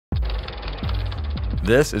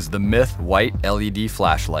This is the Myth White LED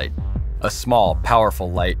flashlight, a small,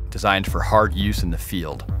 powerful light designed for hard use in the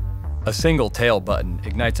field. A single tail button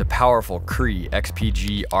ignites a powerful Cree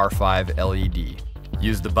XPG R5 LED.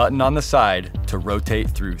 Use the button on the side to rotate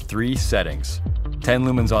through 3 settings: 10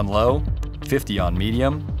 lumens on low, 50 on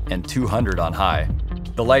medium, and 200 on high.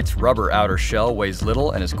 The light's rubber outer shell weighs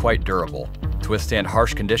little and is quite durable to withstand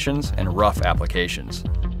harsh conditions and rough applications.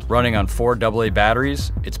 Running on 4 AA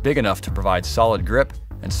batteries, it's big enough to provide solid grip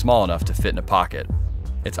and small enough to fit in a pocket.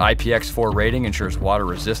 Its IPX4 rating ensures water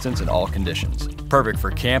resistance in all conditions. Perfect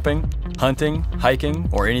for camping, hunting, hiking,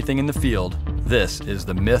 or anything in the field, this is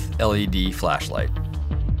the Myth LED flashlight.